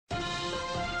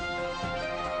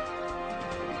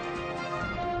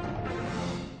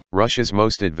Russia's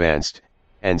most advanced,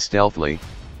 and stealthily,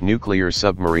 nuclear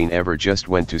submarine ever just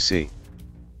went to sea.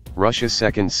 Russia's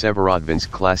second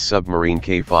Severodvinsk-class submarine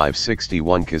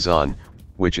K-561 Kazan,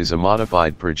 which is a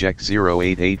modified Project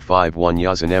 08851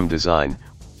 Yasen-M design,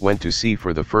 went to sea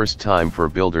for the first time for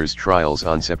builders' trials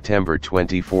on September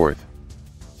 24.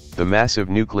 The massive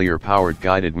nuclear-powered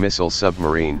guided missile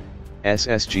submarine,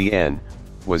 SSGN,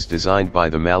 was designed by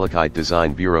the Malachite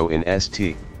Design Bureau in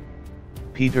St.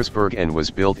 Petersburg and was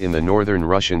built in the northern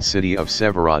Russian city of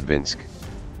Severodvinsk.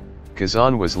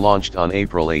 Kazan was launched on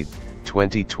April 8,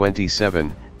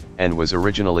 2027, and was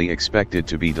originally expected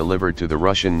to be delivered to the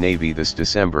Russian Navy this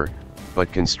December,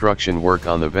 but construction work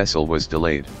on the vessel was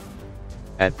delayed.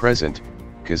 At present,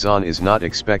 Kazan is not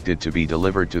expected to be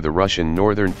delivered to the Russian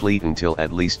Northern Fleet until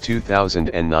at least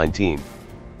 2019.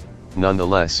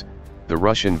 Nonetheless, the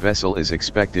Russian vessel is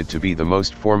expected to be the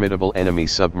most formidable enemy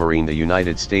submarine the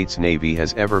United States Navy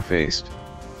has ever faced.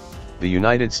 The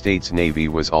United States Navy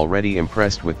was already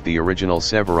impressed with the original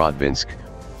Severodvinsk,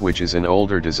 which is an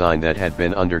older design that had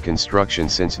been under construction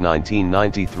since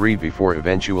 1993 before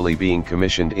eventually being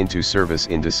commissioned into service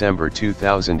in December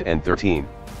 2013.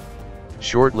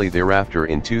 Shortly thereafter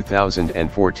in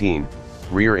 2014,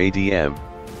 Rear ADM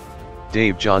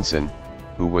Dave Johnson,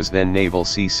 who was then Naval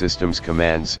Sea Systems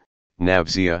Command's,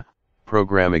 NAVSEA,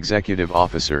 Program Executive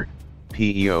Officer,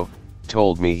 PEO,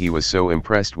 told me he was so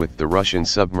impressed with the Russian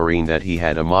submarine that he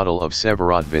had a model of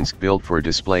Severodvinsk built for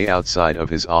display outside of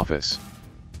his office.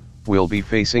 We'll be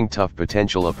facing tough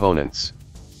potential opponents.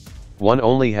 One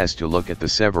only has to look at the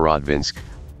Severodvinsk,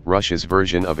 Russia's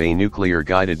version of a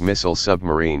nuclear-guided missile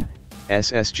submarine,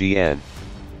 SSGN.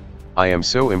 I am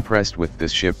so impressed with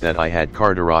this ship that I had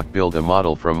Carderock build a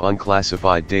model from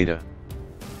unclassified data.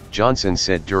 Johnson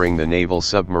said during the Naval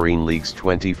Submarine League's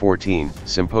 2014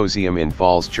 symposium in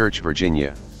Falls Church,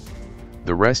 Virginia.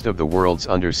 The rest of the world's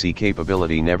undersea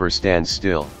capability never stands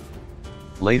still.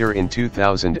 Later in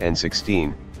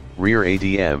 2016, Rear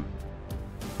ADM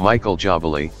Michael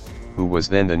Jobali, who was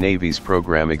then the Navy's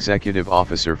Program Executive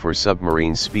Officer for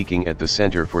Submarines speaking at the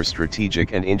Center for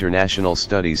Strategic and International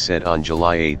Studies said on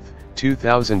July 8,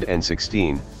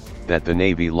 2016, that the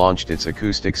Navy launched its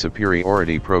Acoustic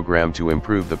Superiority Program to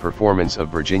improve the performance of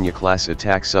Virginia-class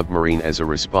attack submarine as a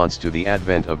response to the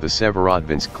advent of the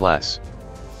Severodvinsk-class.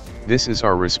 This is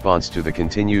our response to the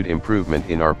continued improvement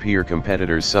in our peer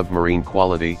competitors' submarine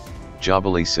quality,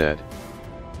 Jobali said.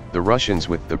 The Russians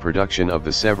with the production of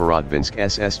the Severodvinsk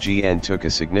SSGN took a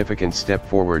significant step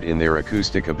forward in their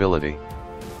acoustic ability.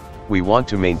 We want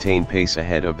to maintain pace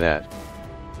ahead of that.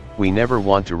 We never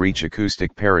want to reach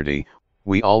acoustic parity,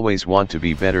 we always want to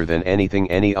be better than anything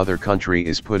any other country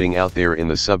is putting out there in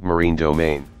the submarine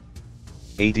domain.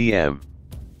 ADM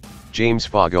James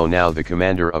Fago, now the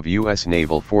commander of U.S.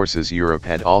 Naval Forces Europe,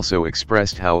 had also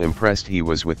expressed how impressed he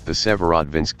was with the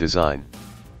Severodvinsk design.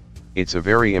 It's a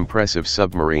very impressive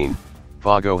submarine,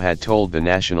 Fago had told the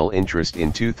National Interest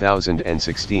in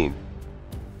 2016.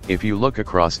 If you look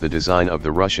across the design of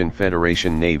the Russian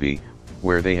Federation Navy,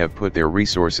 where they have put their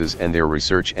resources and their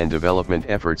research and development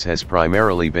efforts has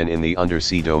primarily been in the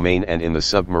undersea domain and in the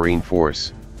submarine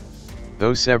force.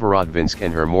 Though Severodvinsk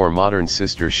and her more modern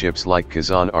sister ships like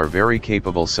Kazan are very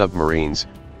capable submarines,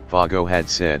 Fago had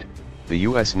said, the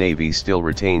U.S. Navy still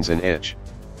retains an edge.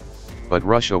 But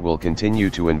Russia will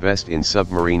continue to invest in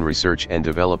submarine research and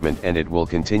development, and it will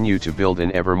continue to build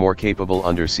an ever more capable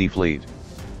undersea fleet.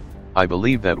 I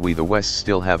believe that we the West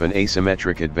still have an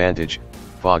asymmetric advantage,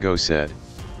 Fago said.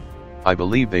 I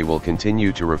believe they will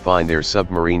continue to refine their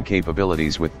submarine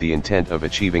capabilities with the intent of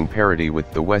achieving parity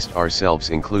with the West,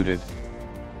 ourselves included.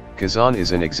 Kazan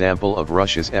is an example of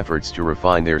Russia's efforts to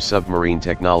refine their submarine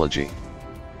technology.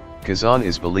 Kazan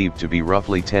is believed to be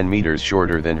roughly 10 meters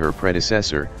shorter than her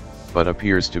predecessor, but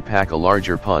appears to pack a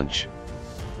larger punch.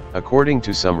 According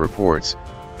to some reports,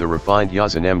 the refined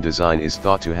Yasen-M design is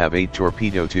thought to have 8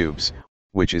 torpedo tubes,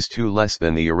 which is 2 less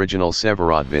than the original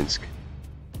Severodvinsk.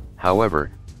 However,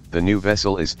 the new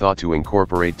vessel is thought to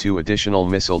incorporate 2 additional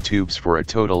missile tubes for a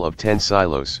total of 10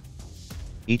 silos.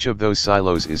 Each of those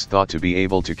silos is thought to be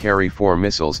able to carry 4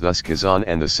 missiles, thus Kazan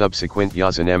and the subsequent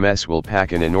Yasen-MS will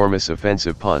pack an enormous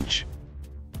offensive punch.